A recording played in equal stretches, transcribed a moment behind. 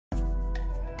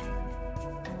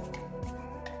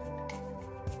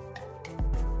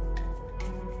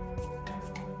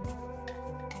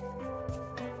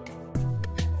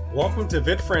Welcome to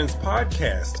Vitfriends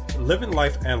Podcast, Living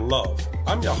Life and Love.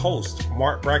 I'm your host,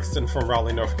 Mark Braxton from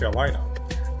Raleigh, North Carolina.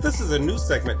 This is a new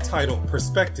segment titled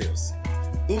Perspectives.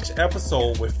 Each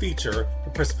episode will feature the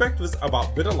perspectives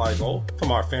about vitiligo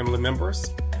from our family members,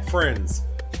 friends,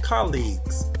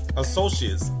 colleagues,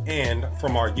 associates, and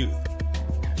from our youth.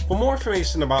 For more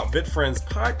information about Vitfriends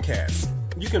Podcast,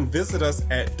 you can visit us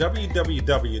at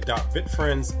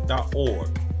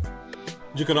www.vitfriends.org.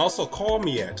 You can also call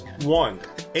me at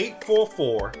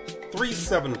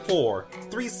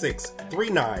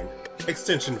 1-844-374-3639,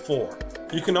 extension 4.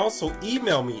 You can also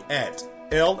email me at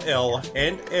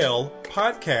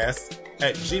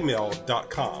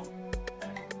llandlpodcast@gmail.com.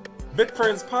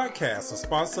 Vitfriends Podcast is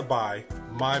sponsored by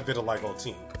my Vitiligo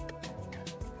team.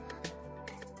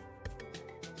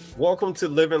 Welcome to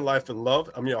Living Life and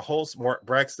Love. I'm your host, Mark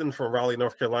Braxton from Raleigh,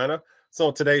 North Carolina. So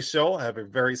on today's show, I have a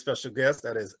very special guest.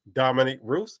 That is Dominic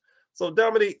Roufs. So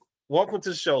Dominic, welcome to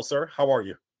the show, sir. How are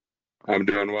you? I'm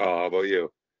doing well. How about you?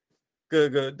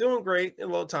 Good. Doing great. A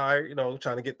little tired,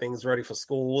 trying to get things ready for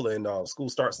school. And school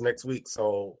starts next week,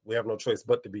 so we have no choice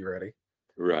but to be ready.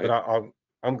 Right. But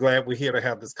I'm glad we're here to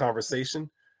have this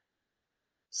conversation.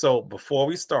 So before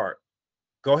we start,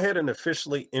 go ahead and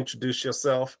officially introduce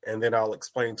yourself, and then I'll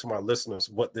explain to my listeners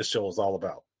what this show is all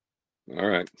about. All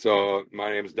right. So my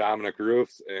name is Dominic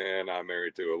Roufs, and I'm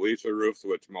married to Alicia Roufs,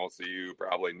 which most of you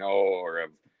probably know or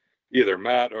have either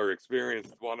met or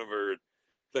experienced one of her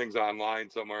things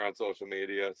online somewhere on social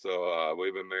media. So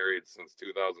we've been married since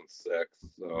 2006.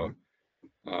 So,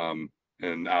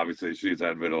 and obviously she's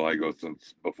had vitiligo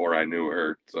since before I knew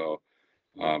her. So,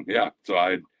 So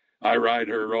I ride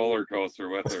her roller coaster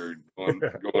with her,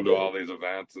 going to all these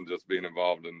events and just being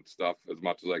involved in stuff as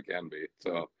much as I can be.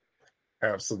 So.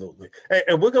 Absolutely.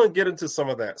 And we're going to get into some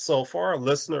of that. So for our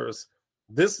listeners,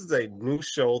 this is a new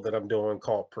show that I'm doing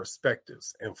called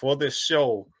Perspectives. And for this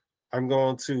show, I'm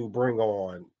going to bring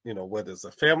on, whether it's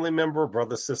a family member,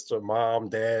 brother, sister, mom,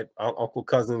 dad, uncle,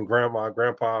 cousin, grandma,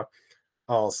 grandpa,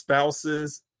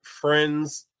 spouses,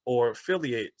 friends, or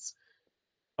affiliates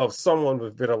of someone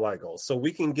with vitiligo. So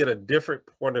we can get a different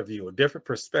point of view, a different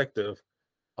perspective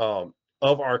of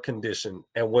our condition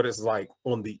and what it's like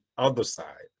on the other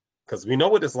side. Because we know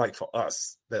what it's like for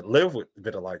us that live with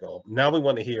vitiligo. Now we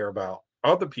want to hear about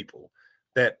other people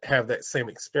that have that same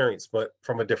experience, but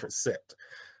from a different set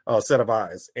of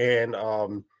eyes. And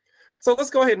so let's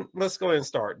go ahead and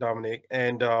start, Dominic.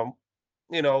 And we're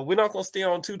not going to stay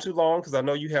on too long because I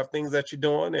know you have things that you're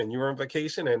doing and you're on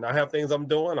vacation, and I have things I'm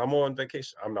doing. I'm on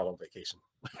vacation. I'm not on vacation.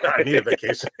 I need a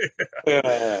vacation.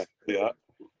 Yeah.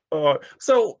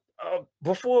 So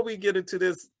before we get into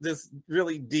this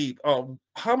really deep,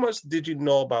 how much did you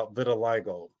know about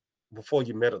vitiligo before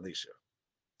you met Alicia?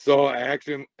 So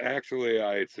actually,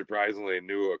 I surprisingly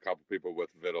knew a couple people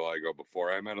with vitiligo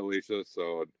before I met Alicia.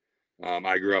 So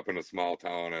I grew up in a small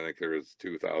town. I think there was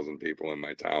 2,000 people in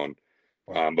my town,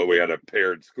 but we had a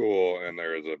paired school, and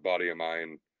there was a buddy of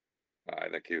mine. I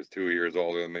think he was 2 years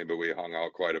older than me, but we hung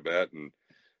out quite a bit, and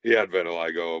he had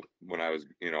vitiligo when I was,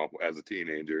 as a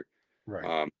teenager.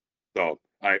 Right. So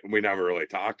we never really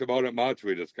talked about it much.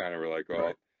 We just kind of were like, well,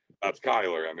 right. That's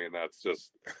Kyler. I mean, that's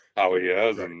just how he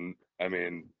is. Right. And I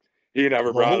mean, he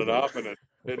never brought it up, and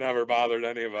it never bothered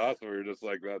any of us. We were just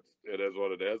like, it is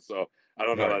what it is. So I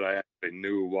don't know that I actually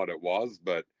knew what it was,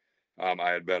 but I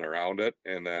had been around it.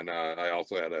 And then I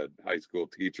also had a high school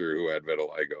teacher who had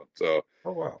vitiligo. So,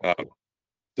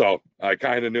 so I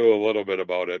kind of knew a little bit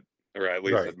about it, or at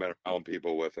least I'd been around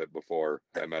people with it before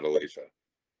I met Alicia.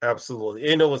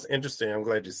 Absolutely. What's interesting, I'm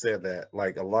glad you said that.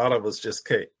 Like, a lot of us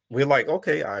we're like,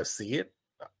 okay, I see it.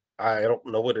 I don't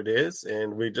know what it is.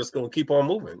 And we're just going to keep on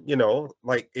moving,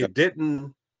 it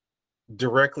didn't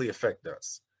directly affect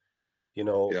us.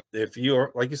 If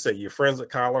you're, like you say, you're friends with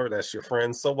Kyler, that's your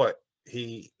friend. So what?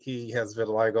 He has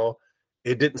vitiligo.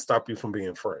 It didn't stop you from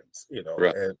being friends,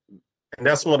 Right. And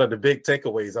that's one of the big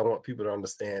takeaways I want people to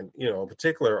understand, in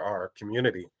particular our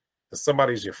community. If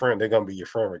somebody's your friend, they're going to be your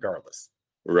friend regardless.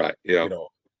 Right. Yeah.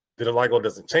 Vitiligo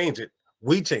doesn't change it.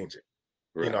 We change it.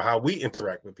 Right. How we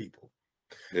interact with people.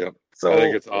 Yeah. So I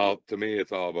think it's all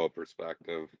about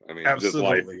perspective. I mean,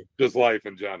 absolutely. just life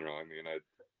in general. I mean,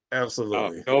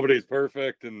 absolutely. Nobody's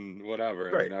perfect and whatever.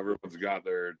 Right. I mean, everyone's got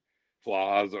their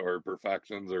flaws or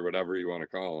perfections or whatever you want to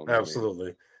call them.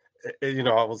 Absolutely. I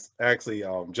was actually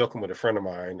joking with a friend of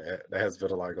mine that has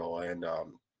vitiligo, and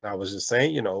I was just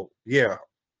saying,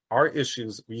 our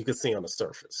issues you can see on the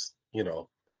surface,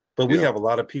 but we have a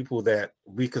lot of people that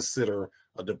we consider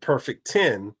the perfect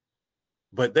 10,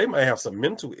 but they might have some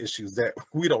mental issues that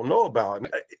we don't know about.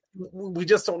 We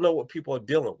just don't know what people are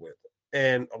dealing with.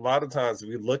 And a lot of times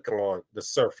we look on the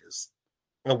surface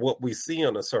And what we see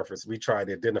on the surface, we try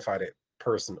to identify that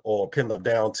person or pin them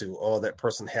down to, oh, that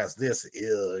person has this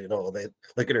ill, they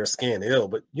look at their skin ill,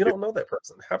 but you don't know that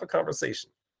person. Have a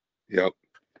conversation. Yep.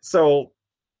 So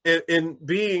in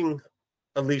being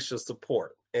Alicia's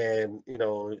support, and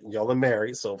y'all are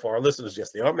married. So for our listeners,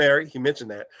 yes, they are married. He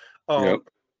mentioned that. Yep.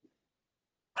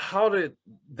 How did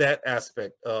that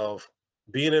aspect of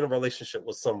being in a relationship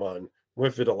with someone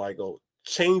with vitiligo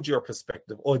change your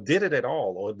perspective, or did it at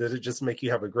all, or did it just make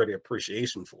you have a greater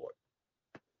appreciation for it?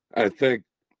 I think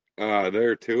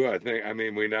there too. I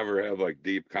mean, we never had like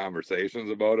deep conversations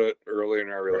about it early in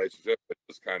our relationship. It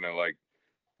was kind of like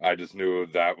I just knew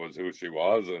that was who she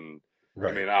was, and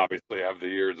I mean, obviously, as the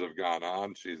years have gone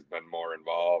on, she's been more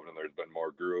involved, and there's been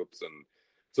more groups, and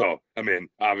so I mean,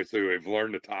 obviously, we've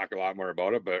learned to talk a lot more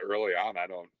about it. But early on, I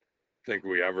don't think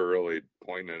we ever really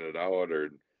pointed it out or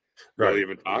really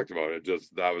even talked about it.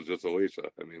 That was just Alicia.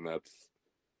 I mean, that's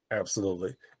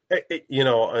absolutely.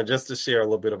 And just to share a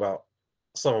little bit about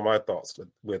some of my thoughts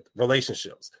with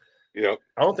relationships. Yep.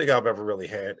 I don't think I've ever really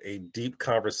had a deep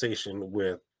conversation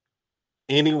with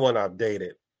anyone I've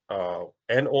dated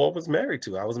and or was married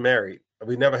to. I was married.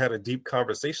 We never had a deep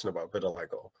conversation about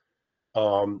vitiligo.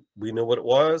 We knew what it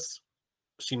was.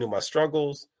 She knew my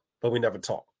struggles, but we never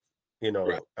talked.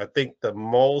 I think the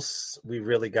most we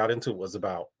really got into was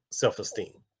about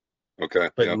self-esteem. Okay.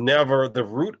 But never the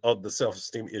root of the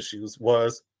self-esteem issues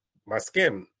was my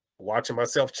skin, watching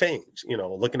myself change,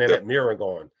 looking at that mirror and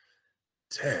going,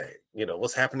 dang,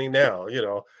 what's happening now?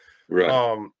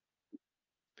 Right.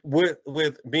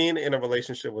 With being in a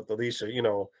relationship with Alicia,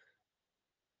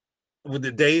 with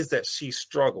the days that she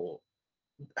struggled,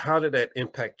 how did that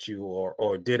impact you,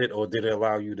 or did it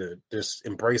allow you to just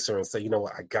embrace her and say, you know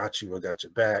what, I got you, I got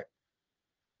your back?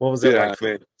 What was it like? I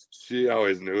mean, she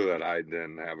always knew that I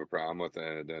didn't have a problem with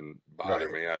it. It didn't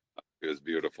bother me. It was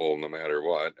beautiful no matter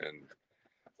what.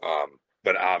 And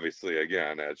but obviously,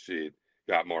 again, as she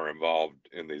got more involved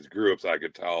in these groups, I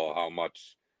could tell how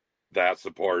much that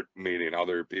support, meeting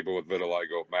other people with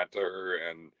vitiligo, meant to her.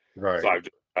 And so I've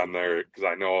just done there because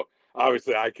I know,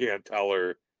 obviously, I can't tell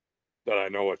her that I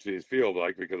know what she feels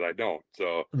like because I don't.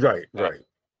 So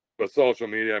but social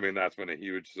media, I mean, that's been a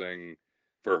huge thing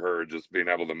for her, just being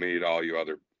able to meet all you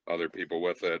other people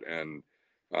with it. And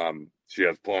she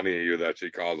has plenty of you that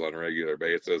she calls on a regular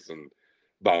basis and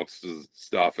bounces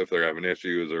stuff if they're having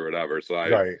issues or whatever. So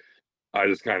I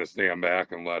just kind of stand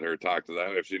back and let her talk to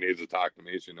them. If she needs to talk to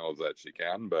me, she knows that she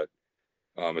can, but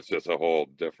it's just a whole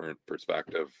different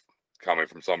perspective coming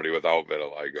from somebody without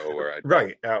vitiligo where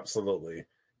I absolutely.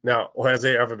 Now, has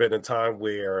there ever been a time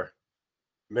where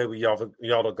maybe y'all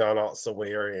have gone out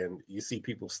somewhere and you see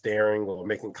people staring or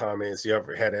making comments? You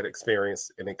ever had that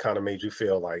experience and it kind of made you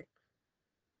feel like?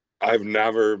 I've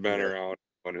never been around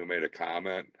someone who made a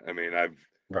comment. I mean, I've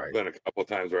been a couple of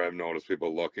times where I've noticed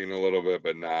people looking a little bit,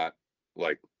 but not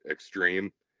like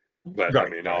extreme. But I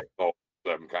mean, I'll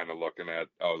them kind of looking at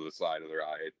the side of their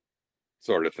eye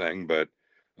sort of thing. But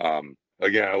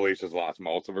again, Alicia's lost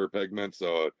most of her pigment,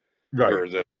 so hers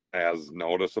isn't as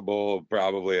noticeable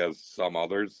probably as some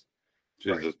others.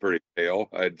 She's just pretty pale,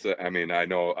 I'd say. I mean, I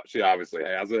know she obviously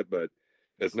has it, but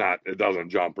it doesn't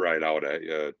jump right out at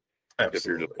you if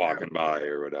you're just walking by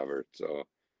or whatever. So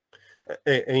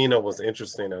and what's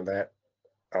interesting in that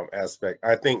aspect,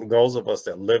 I think those of us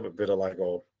that live with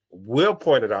vitiligo will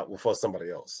point it out before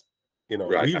somebody else.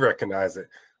 We recognize it.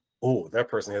 Oh, that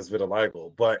person has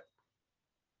vitiligo, but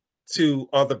to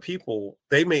other people,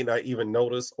 they may not even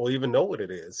notice or even know what it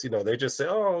is. They just say,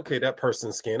 oh, okay, that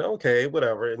person's skin, okay,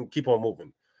 whatever, and keep on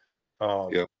moving.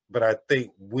 But I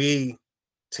think we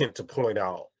tend to point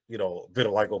out,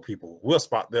 vitiligo people. We'll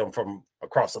spot them from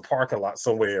across the parking lot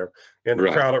somewhere in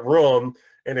a crowded room,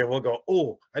 and then we'll go,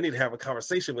 oh, I need to have a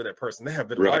conversation with that person. They have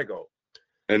vitiligo.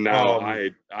 And now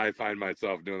I find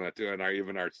myself doing that too. And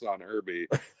even our son Herbie,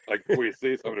 like if we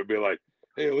see somebody, be like,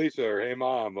 hey Alicia, or hey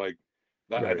mom, like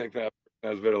I think that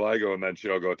has vitiligo, and then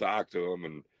she'll go talk to him.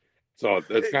 And so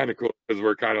it's kind of cool because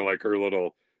we're kind of like her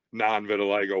little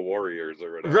non-vitiligo warriors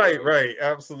or whatever. Right,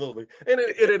 absolutely. And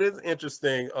it is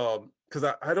interesting because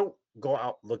I don't go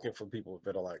out looking for people with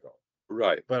vitiligo.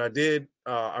 But I did,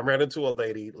 I ran into a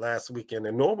lady last weekend,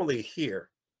 and normally here,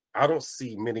 I don't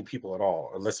see many people at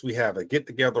all unless we have a get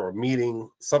together or meeting,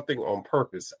 something on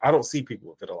purpose. I don't see people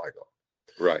with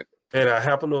vitiligo. And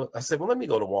I said, well, let me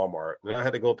go to Walmart. And I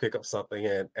had to go pick up something.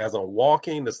 And as I'm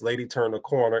walking, this lady turned the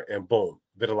corner and boom,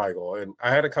 vitiligo. And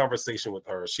I had a conversation with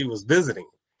her. She was visiting.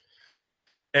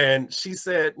 And she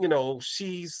said,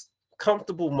 she's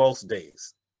comfortable most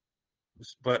days.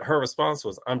 But her response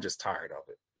was, I'm just tired of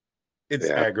it. It's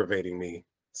aggravating me.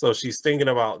 So she's thinking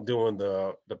about doing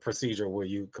the procedure where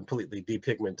you completely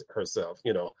depigment herself,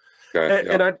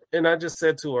 Okay. And I just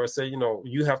said to her, I said,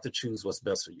 you have to choose what's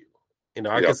best for you.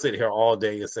 I Yep. can sit here all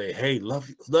day and say, hey, love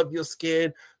your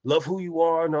skin, love who you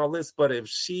are and all this. But if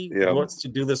she Yep. wants to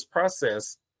do this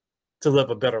process to live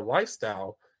a better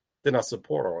lifestyle, then I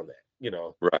support her on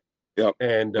that, Right. Yep.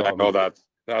 And I know that's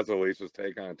Alicia's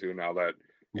take on it too. Now that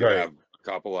you right, have a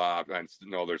couple of options, I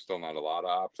know there's still not a lot of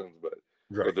options, but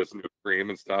right, with this new cream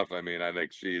and stuff, I mean, I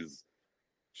think she's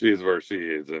where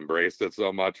she's embraced it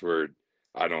so much where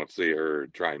I don't see her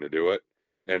trying to do it.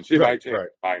 And she might change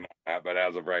her mind on that, but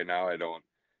as of right now, I don't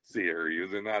see her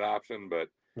using that option. But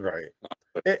right.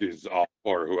 She's all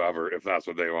for whoever, if that's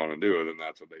what they want to do, then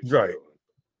that's what they should Right. do.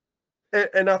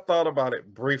 And I thought about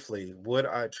it briefly. Would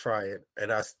I try it?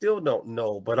 And I still don't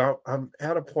know, but I'm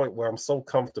at a point where I'm so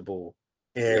comfortable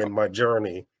in my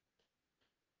journey.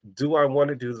 Do I want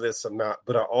to do this or not?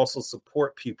 But I also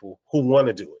support people who want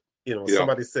to do it.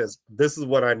 Somebody says, this is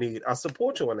what I need. I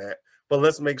support you on that, but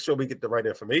let's make sure we get the right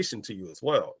information to you as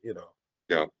well.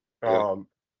 Yeah.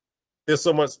 There's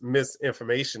so much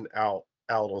misinformation out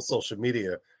on social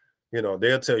media.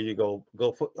 They'll tell you go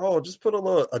put just put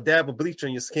a dab of bleach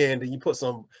on your skin, then you put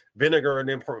some vinegar and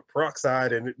then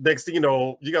peroxide, and next thing you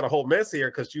know, you got a whole mess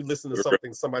here because you listen to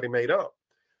something somebody made up.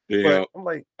 But I'm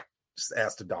like, just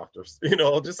ask the doctors,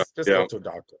 just go to a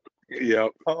doctor.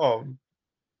 Yep.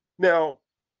 Now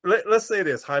let's say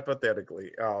this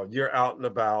hypothetically, you're out and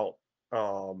about,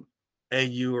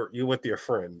 and you're with your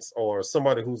friends or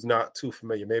somebody who's not too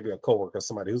familiar, maybe a coworker,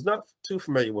 somebody who's not too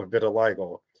familiar with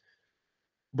vitiligo.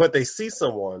 But they see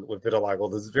someone with vitiligo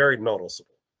that's very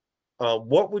noticeable.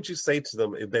 What would you say to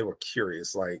them if they were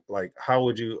curious? Like how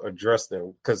would you address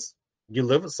them? Because you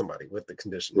live with somebody with the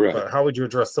condition, but how would you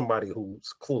address somebody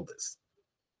who's clueless?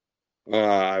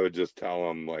 I would just tell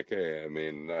them like, hey, I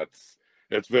mean,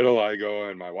 it's vitiligo,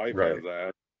 and my wife has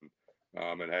that.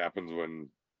 It happens when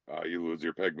you lose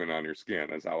your pigment on your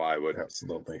skin. Is how I would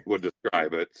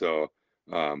describe it. So.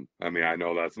 I mean, I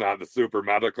know that's not the super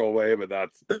medical way, but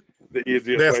that's the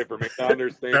easiest way for me to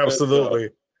understand absolutely.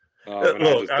 it. So, and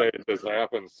I just say it just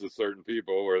happens to certain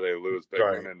people where they lose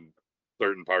pigment in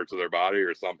certain parts of their body,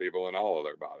 or some people in all of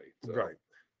their body. So. Right.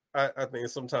 I think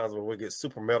sometimes when we get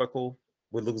super medical,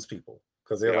 we lose people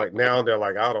because they're like, now they're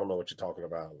like, I don't know what you're talking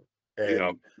about.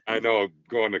 And I know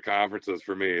going to conferences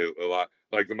for me a lot,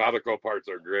 like the medical parts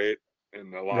are great,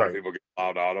 and a lot of people get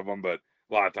loud out of them, but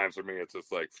a lot of times for me, it's just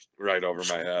like right over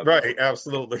my head. Right,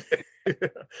 absolutely.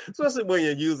 Especially when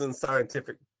you're using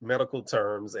scientific medical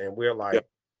terms and we're like,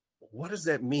 what does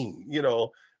that mean?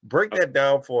 Break that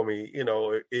down for me.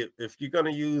 If you're going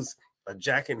to use a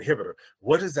JAK inhibitor,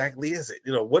 what exactly is it?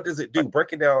 What does it do?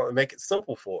 Break it down and make it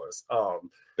simple for us.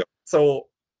 So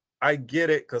I get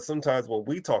it, because sometimes when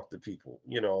we talk to people,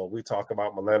 we talk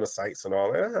about melanocytes and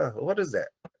all that. What is that?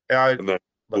 I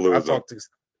talk to,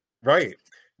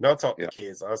 Now I talk to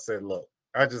kids. I said, look,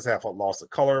 I just have a loss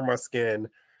of color in my skin.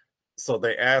 So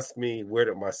they asked me, where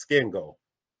did my skin go?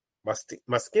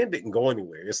 My skin didn't go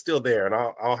anywhere. It's still there. And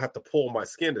I'll have to pull my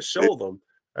skin to show them.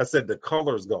 I said, the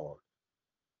color's gone.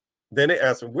 Then they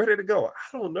asked me, where did it go?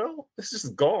 I don't know. It's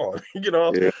just gone.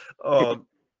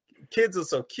 Kids are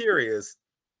so curious.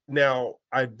 Now,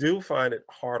 I do find it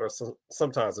harder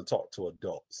sometimes to talk to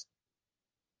adults.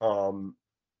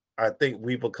 I think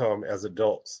we become, as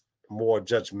adults, more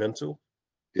judgmental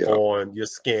on your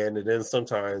skin, and then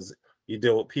sometimes you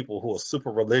deal with people who are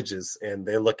super religious and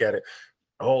they look at it,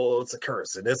 oh, it's a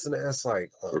curse and this and that. It's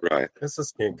like, it's a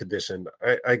skin condition.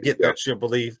 I get that's your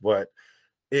belief, but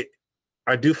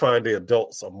I do find the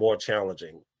adults are more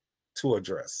challenging to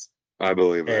address. I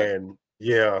believe that. And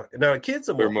now kids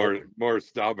are more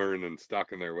stubborn and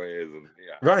stuck in their ways, and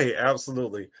right,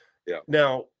 absolutely.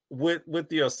 Now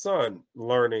with your son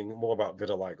learning more about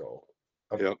vitiligo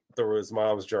through his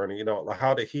mom's journey,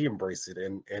 how did he embrace it?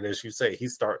 And as you say,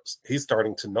 he's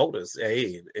starting to notice,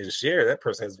 hey, and share that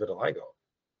person has vitiligo.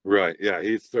 Right. Yeah,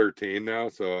 he's 13 now.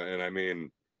 So, and I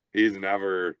mean, he's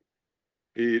never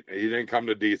he didn't come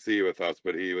to DC with us,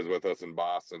 but he was with us in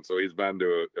Boston. So he's been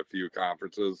to a few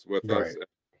conferences with us.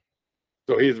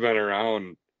 So he's been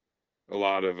around a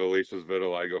lot of Alicia's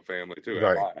vitiligo family too.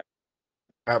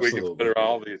 Absolutely. We consider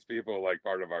all these people like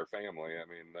part of our family. I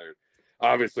mean, they're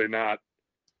obviously not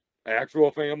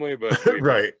actual family, but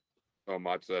so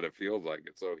much that it feels like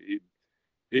it. So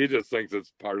he just thinks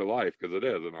it's part of life because it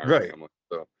is in our family.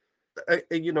 So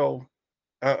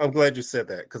I'm glad you said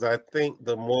that, because I think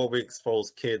the more we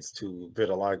expose kids to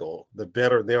vitiligo, the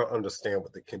better they'll understand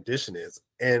what the condition is.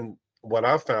 And what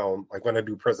I found, like when I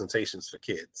do presentations for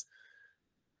kids,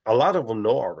 a lot of them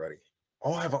know already.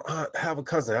 Oh, I have a aunt, I have a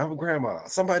cousin, I have a grandma,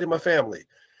 somebody in my family.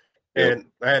 Yep. And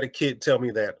I had a kid tell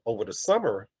me that over the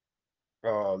summer,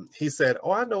 he said,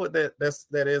 "Oh, I know what that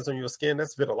is on your skin.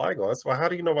 That's vitiligo." That's why. How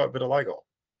do you know about vitiligo?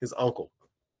 His uncle. All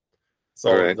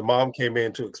So right. the mom came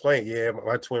in to explain. Yeah,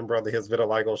 my twin brother has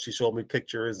vitiligo. She showed me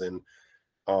pictures, and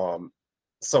um,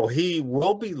 so he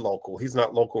will be local. He's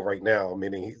not local right now,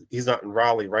 meaning he's not in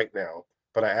Raleigh right now.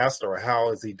 But I asked her,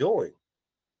 "How is he doing?"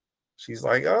 She's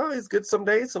like, "Oh, he's good some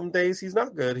days he's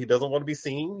not good. He doesn't want to be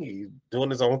seen. He's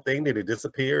doing his own thing. Then he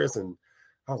disappears." And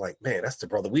I was like, "Man, that's the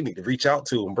brother we need to reach out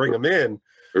to and bring him in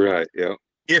Right. Yeah.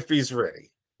 if he's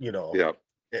ready." Yeah.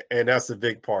 And that's a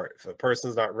big part. If a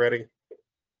person's not ready,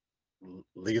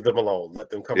 leave them alone. Let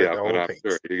them come at Yeah. their And own I'm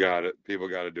sure pace. you got it. People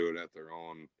got to do it at their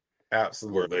own, where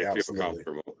Absolutely, they feel absolutely,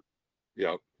 comfortable.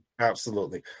 Yep.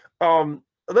 absolutely.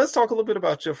 Let's talk a little bit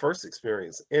about your first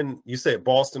experience. And you said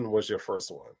Boston was your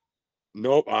first one.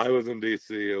 Nope. I was in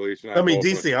DC. Alicia and I I mean both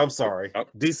went. DC. I'm sorry, Yep.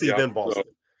 DC Yep. then So Boston.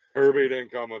 Herbie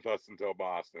didn't come with us until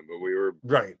Boston, but we were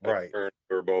Right, right.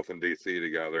 we were both in DC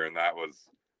together, and that was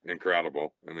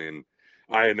incredible. I mean,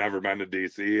 I had never been to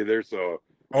DC either, so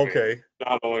I mean, Okay,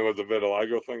 not only was the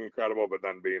vitiligo thing incredible, but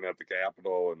then being at the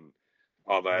Capitol and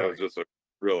all that, it was right, just a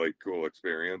really cool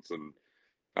experience. And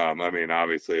I mean,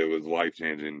 obviously, it was life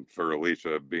changing for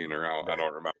Alicia being around. I right,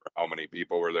 don't remember how many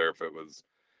people were there, if it was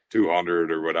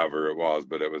 200 or whatever it was,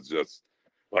 but it was just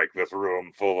like this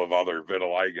room full of other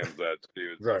vitiligans that she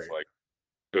was just right. like,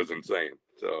 it was insane.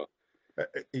 So,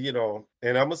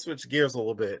 And I'm gonna switch gears a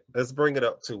little bit. Let's bring it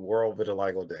up to World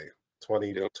Vitiligo Day, yep,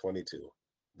 2022.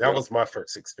 That yep, was my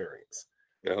first experience,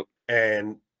 yep,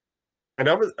 and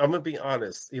I'm gonna be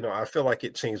honest. I feel like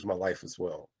it changed my life as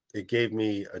well. It gave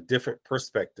me a different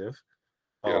perspective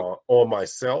yep, on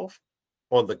myself,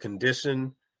 on the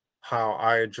condition, how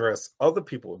I address other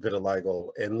people with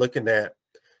vitiligo, and looking at,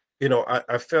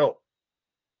 I felt,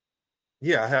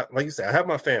 yeah, I have, like you said, I have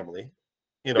my family,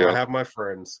 I yep, have my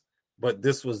friends, but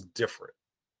this was different.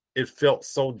 It felt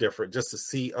so different just to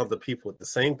see other people with the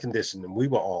same condition, and we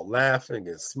were all laughing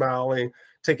and smiling,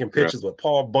 taking right, pictures with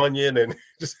Paul Bunyan, and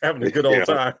just having a good old yeah,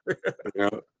 time. yeah,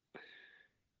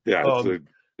 yeah. um,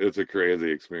 It's a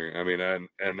crazy experience. I mean,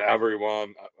 and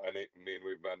everyone. I mean,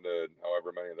 we've been to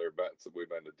however many of their bets. We've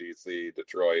been to DC,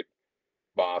 Detroit,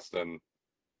 Boston,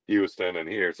 Houston, and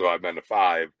here. So I've been to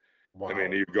 5. I mean,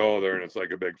 wow, you go there and it's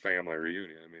like a big family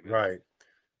reunion. I mean, right,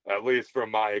 at least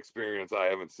from my experience, I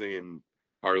haven't seen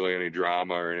hardly any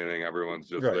drama or anything. Everyone's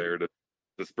just right. there to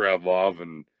spread love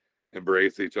and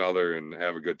embrace each other and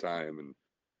have a good time. And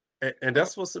Uh,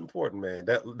 that's what's important, man.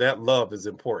 That love is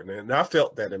important, and I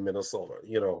felt that in Minnesota.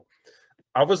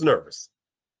 I was nervous,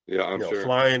 yeah, I'm sure.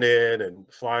 flying in and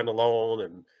flying alone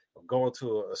and going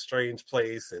to a strange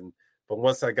place. But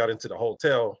once I got into the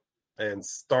hotel and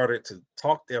started to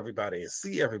talk to everybody and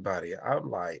see everybody, I'm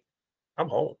like, I'm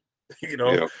home, you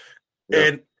know. Yeah, yeah,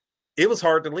 And it was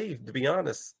hard to leave, to be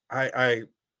honest. I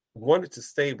wanted to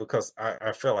stay because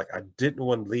I felt like I didn't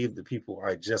want to leave the people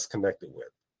I just connected with.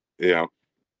 yeah,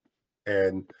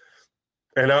 And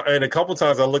and a couple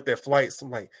times I looked at flights. I'm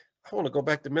like, I want to go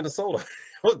back to Minnesota.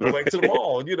 I want to go back to the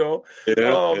mall.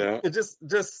 yeah, yeah, It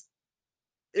just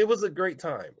it was a great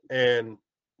time. And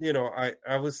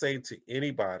I would say to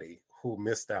anybody who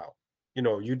missed out,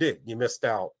 you missed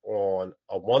out on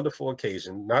a wonderful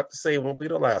occasion. Not to say it won't be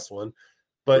the last one,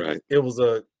 but right.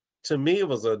 to me, it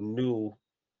was a new,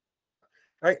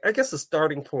 I guess, a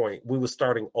starting point. We were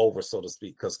starting over, so to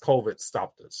speak, because COVID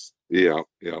stopped us. Yeah,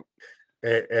 yeah,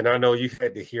 And I know you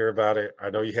had to hear about it.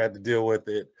 I know you had to deal with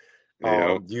it.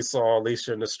 yeah, You saw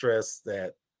Alicia in the stress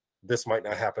that this might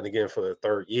not happen again for the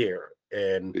third year.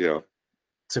 And yeah,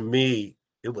 to me,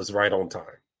 it was right on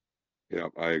time. yeah.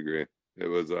 I agree. It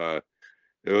was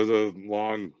it was a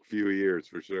long few years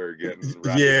for sure getting ready for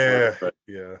it. Yeah,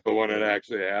 yeah, But when it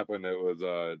actually happened, it was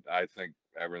I think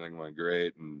everything went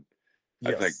great, and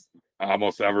I think yes,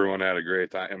 almost everyone had a great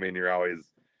time. I mean,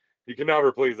 you can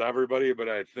never please everybody, but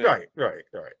right, right,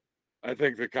 right. I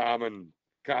think the common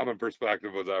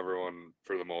perspective was everyone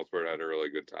for the most part had a really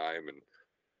good time.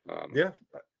 And Yeah,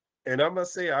 and I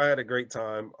must say I had a great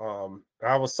time.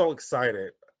 I was so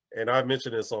excited, and I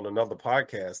mentioned this on another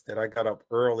podcast that I got up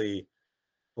early.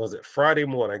 Was it Friday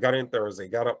morning? I got in Thursday,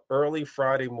 got up early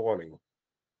Friday morning,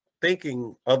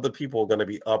 thinking other people were going to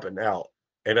be up and out.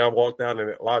 And I walked down in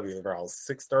the lobby around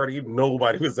 6:30.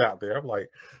 Nobody was out there. I'm like,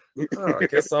 oh, I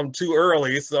guess I'm too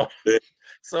early. So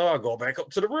I'll go back up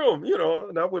to the room,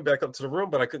 and I went back up to the room,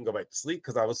 but I couldn't go back to sleep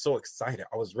because I was so excited.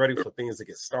 I was ready for things to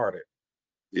get started.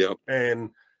 yep,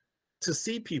 And to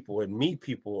see people and meet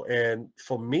people. And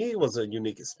for me, it was a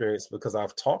unique experience because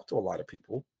I've talked to a lot of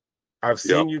people. I've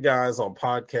seen you guys on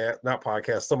not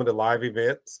podcast, some of the live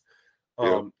events.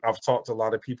 I've talked to a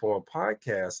lot of people on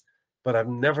podcasts, but I've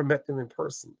never met them in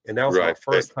person. And that was my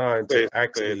first time to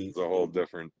actually. It's a whole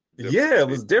different it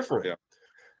was different. Yeah.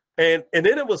 And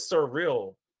then it was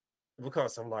surreal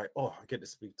because I'm like, oh, I get to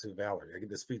speak to Valerie. I get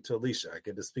to speak to Alicia. I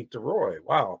get to speak to Roy.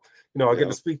 Wow. I get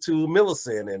to speak to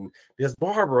Millicent and there's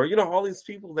Barbara, all these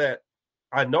people that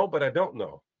I know, but I don't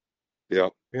know. Yeah.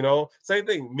 Same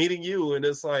thing, meeting you. And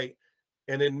it's like,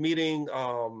 and then meeting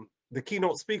the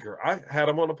keynote speaker. I had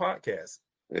him on the podcast.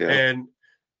 Yeah. And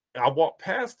I walked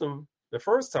past him the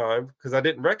first time because I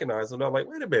didn't recognize him. I'm like,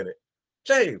 wait a minute,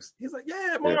 James. He's like,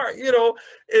 yeah, Mark.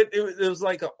 It was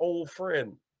like an old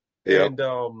friend. Yeah.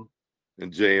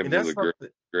 And James is a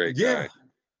great guy.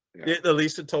 Yeah.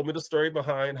 Alicia told me the story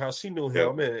behind how she knew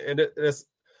him, and it's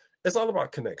all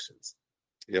about connections.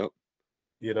 Yep.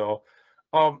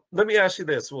 Let me ask you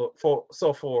this: for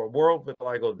World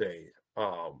Vitiligo Day,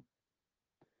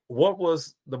 what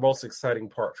was the most exciting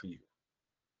part for you?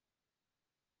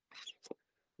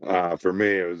 For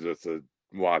me, it was just to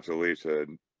watch Alicia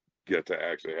and get to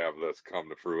actually have this come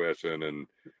to fruition, and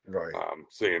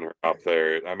seeing her up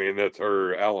there. I mean, that's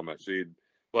her element. She,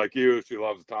 like you, she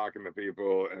loves talking to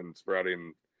people and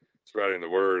spreading the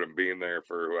word and being there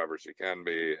for whoever she can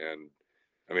be. And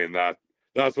I mean,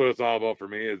 that's what it's all about for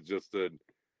me, is just to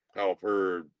help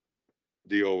her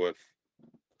deal with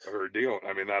her deal.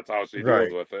 I mean, that's how she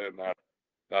deals with it, and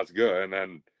that's good. And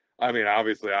then, I mean,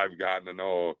 obviously, I've gotten to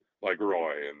know like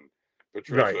Roy and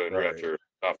Patricia and Richard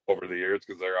stuff over the years,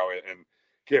 because they're always, and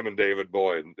Kim and David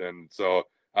Boyd, and so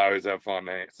I always have fun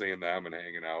seeing them and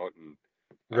hanging out, and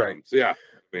so yeah,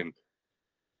 I mean,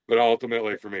 but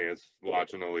ultimately for me, it's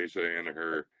watching Alicia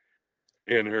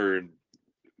in her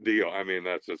deal. I mean,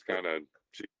 that's just kind of,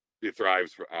 she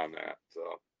thrives on that. So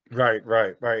right,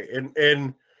 and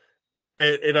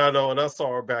I know, and I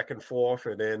saw her back and forth,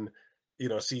 and then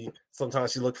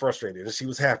sometimes she looked frustrated, and she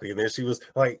was happy, and then she was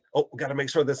like, oh, we got to make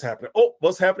sure this happened. Oh,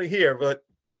 what's happening here? But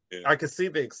I could see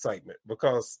the excitement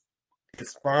because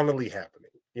it's finally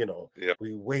happening.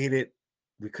 We waited,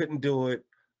 we couldn't do it.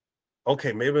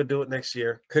 Okay, maybe we'll do it next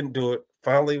year. Couldn't do it.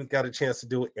 Finally, we got a chance to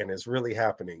do it, and it's really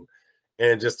happening.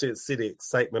 And just to see the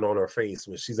excitement on her face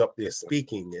when she's up there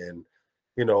speaking, and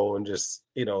and just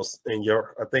and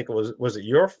I think it was it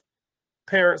your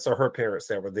parents or her parents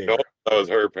that were there? No, that was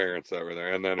her parents that were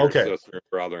there, and then her sister and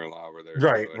brother-in-law were there.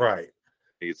 Right.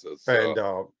 Nieces,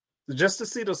 so. And just to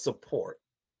see the support,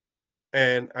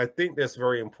 and I think that's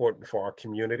very important for our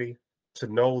community to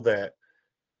know that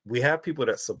we have people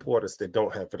that support us that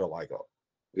don't have vitiligo.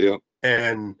 Yeah.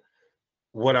 And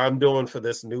what I'm doing for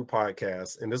this new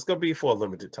podcast, and it's going to be for a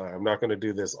limited time, I'm not going to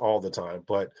do this all the time,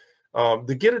 but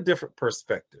to get a different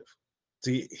perspective,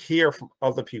 to hear from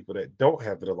other people that don't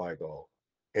have vitiligo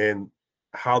and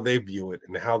how they view it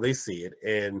and how they see it,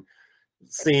 and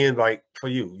seeing, like for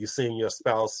you're seeing your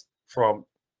spouse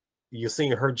you're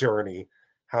seeing her journey,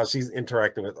 how she's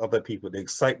interacting with other people, the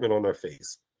excitement on her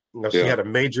face. She had a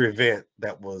major event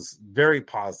that was very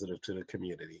positive to the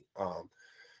community.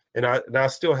 And I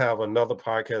still have another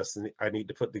podcast I need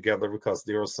to put together, because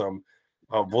there are some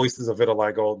voices of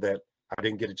vitiligo that I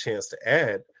didn't get a chance to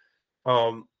add.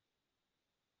 And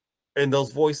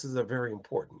those voices are very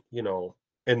important,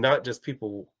 and not just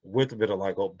people with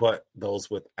vitiligo, but those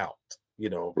without,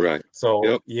 Right.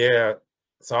 So,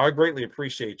 so I greatly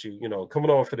appreciate you,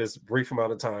 coming on for this brief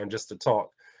amount of time just to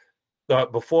talk.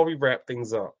 Before we wrap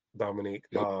things up, Dominic,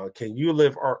 can you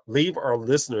leave our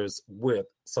listeners with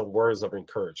some words of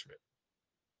encouragement?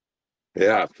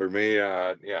 Yeah, for me,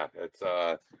 it's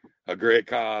a great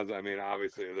cause. I mean,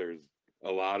 obviously there's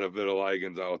a lot of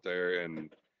vitiligans out there,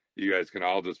 and you guys can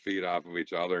all just feed off of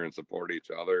each other and support each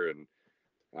other. And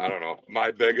I don't know,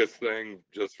 my biggest thing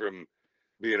just from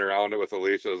being around it with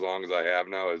Alicia as long as I have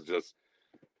now is just,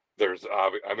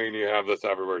 I mean, you have this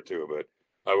everywhere too, but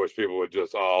I wish people would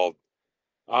just all,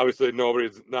 obviously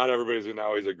not everybody's gonna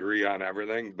always agree on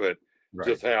everything, but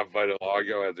just have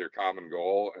vitiligo as your common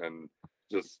goal and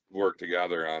just work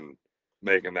together on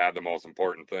making that the most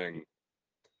important thing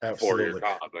for your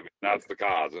cause. I mean, that's the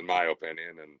cause, in my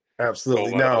opinion. And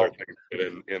absolutely. Now,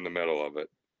 get in the middle of it.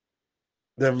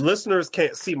 The listeners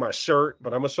can't see my shirt,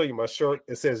 but I'm gonna show you my shirt.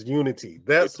 It says unity.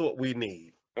 That's what we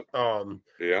need.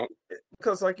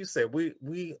 Because like you said,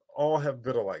 we all have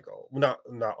vitiligo. Not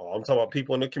all. I'm talking about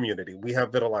people in the community. We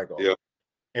have vitiligo,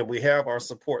 and we have our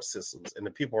support systems and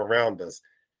the people around us,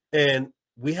 and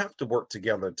we have to work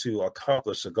together to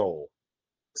accomplish a goal.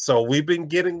 So we've been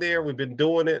getting there. We've been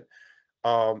doing it,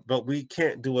 but we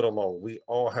can't do it alone. We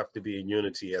all have to be in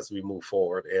unity as we move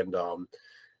forward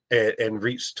and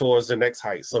reach towards the next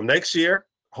height. So next year,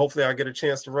 hopefully I get a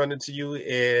chance to run into you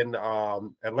in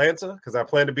Atlanta, because I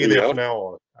plan to be there from now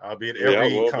on. I'll be at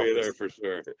every we'll conference. be there for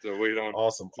sure. So we don't.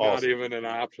 Awesome. Not even an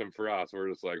option for us. We're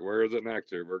just like, where is it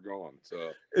next year? We're going.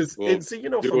 So we'll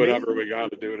do whatever we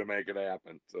got to do to make it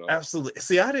happen. So absolutely.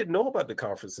 See, I didn't know about the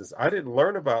conferences. I didn't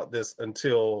learn about this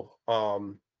until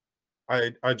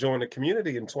I joined the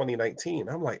community in 2019.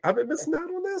 I'm like, I've been missing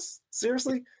out on this?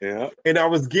 Seriously? Yeah. And I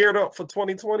was geared up for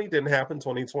 2020. Didn't happen.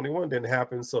 2021 didn't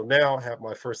happen. So now I have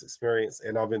my first experience,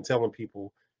 and I've been telling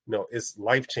people, it's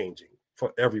life-changing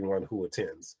for everyone who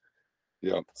attends.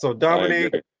 Yeah. So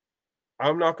Dominic,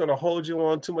 I'm not going to hold you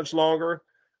on too much longer.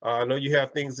 I know you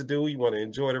have things to do. You want to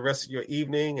enjoy the rest of your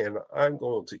evening, and I'm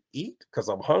going to eat because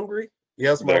I'm hungry.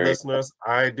 Yes, my listeners,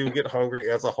 I do get hungry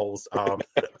as a host.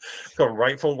 Come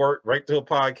right from work, right to a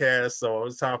podcast. So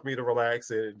it's time for me to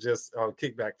relax and just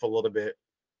kick back for a little bit.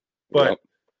 But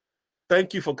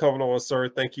thank you for coming on, sir.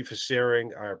 Thank you for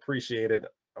sharing. I appreciate it.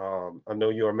 I know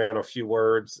you're a man of few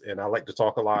words, and I like to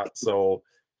talk a lot. So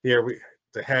to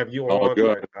have you on.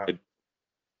 Good.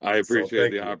 I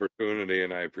appreciate the opportunity,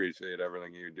 and I appreciate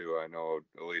everything you do. I know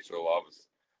Alicia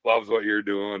loves what you're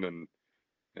doing, and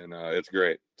it's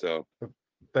great. So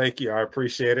thank you. I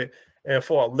appreciate it. And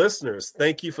for our listeners,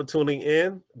 thank you for tuning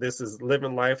in. This is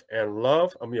Living Life and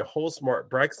Love. I'm your host, Mark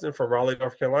Braxton from Raleigh,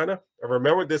 North Carolina. And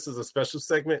remember, this is a special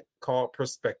segment called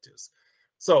Perspectives.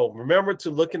 So remember to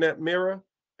look in that mirror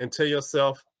and tell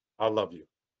yourself, I love you.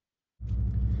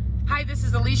 Hi, this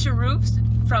is Alicia Roufs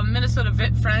from Minnesota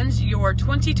Vitfriends, your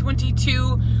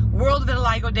 2022 World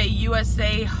Vitiligo Day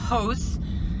USA host.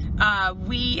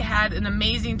 We had an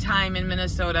amazing time in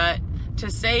Minnesota. To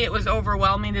say it was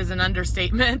overwhelming is an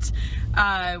understatement.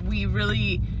 We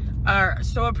really are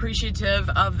so appreciative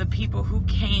of the people who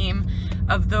came,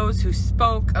 of those who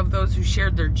spoke, of those who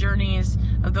shared their journeys,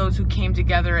 of those who came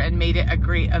together and made it a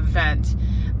great event.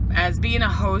 As being a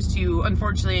host, you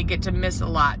unfortunately get to miss a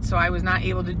lot. So I was not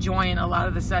able to join a lot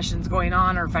of the sessions going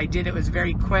on, or if I did, it was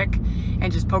very quick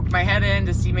and just poked my head in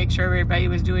to make sure everybody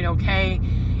was doing okay.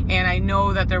 And I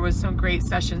know that there was some great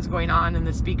sessions going on, and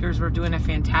the speakers were doing a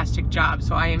fantastic job.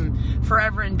 So I am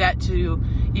forever in debt to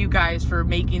you guys for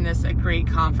making this a great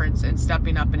conference and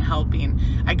stepping up and helping.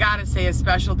 I gotta say a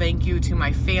special thank you to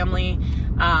my family,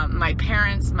 my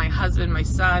parents, my husband, my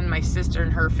son, my sister,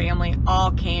 and her family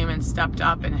all came and stepped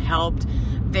up and helped.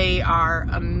 They are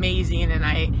amazing, and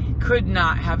I could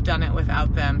not have done it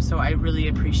without them. So I really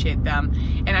appreciate them.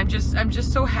 And I'm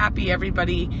just so happy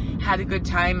everybody had a good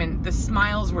time, and the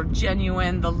smiles were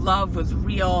genuine, the love was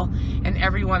real, and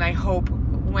everyone, I hope,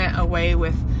 went away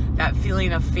with that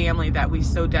feeling of family that we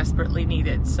so desperately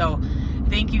needed. So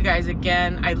thank you guys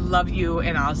again. I love you,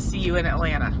 and I'll see you in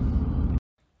Atlanta.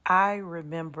 I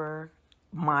remember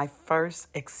my first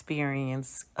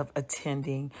experience of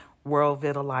attending World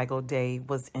Vitiligo Day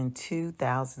was in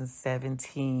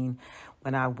 2017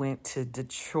 when I went to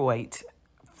Detroit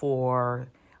for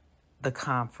the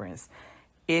conference.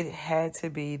 It had to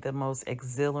be the most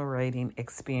exhilarating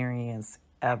experience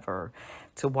ever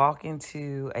to walk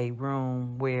into a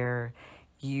room where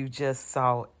you just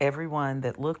saw everyone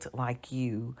that looked like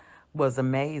you was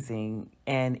amazing,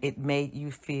 and it made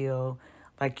you feel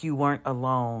like you weren't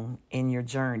alone in your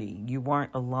journey. You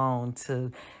weren't alone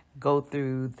to go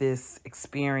through this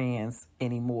experience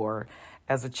anymore.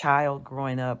 As a child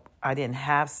growing up, I didn't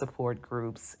have support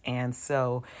groups, and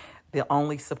so the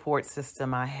only support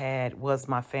system I had was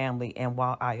my family. And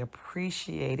while I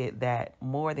appreciated that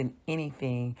more than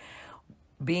anything,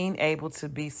 being able to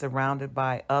be surrounded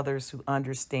by others who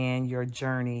understand your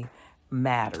journey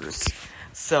matters.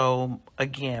 So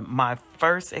again, my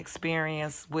first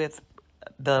experience with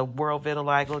the World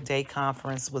Vitiligo Day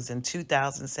Conference was in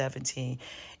 2017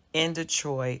 in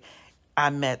Detroit. I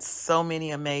met so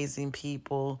many amazing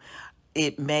people.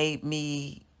 It made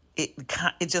me,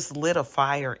 it just lit a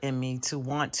fire in me to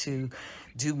want to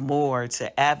do more,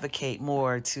 to advocate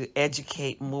more, to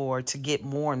educate more, to get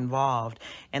more involved.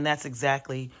 And that's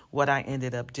exactly what I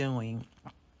ended up doing.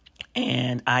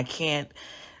 And I can't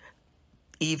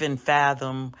even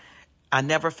fathom, I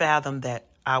never fathomed that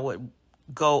I would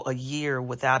go a year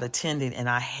without attending, and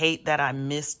I hate that I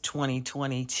missed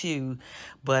 2022,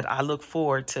 but I look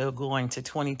forward to going to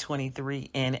 2023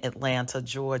 in Atlanta,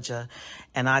 Georgia,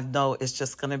 and I know it's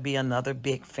just going to be another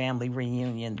big family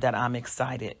reunion that I'm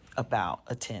excited about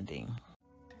attending.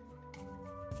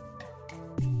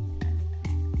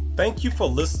 Thank you for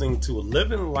listening to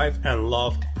Living Life and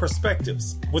Love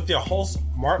Perspectives with your host,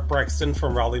 Mark Braxton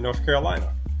from Raleigh, North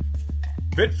Carolina.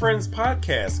 Vitfriends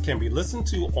podcast can be listened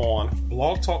to on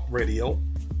Blog Talk Radio,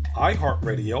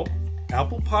 iHeartRadio,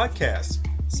 Apple Podcasts,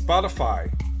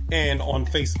 Spotify, and on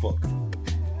Facebook.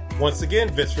 Once again,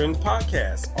 Vitfriends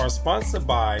podcasts are sponsored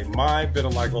by my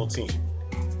Vitiligo team.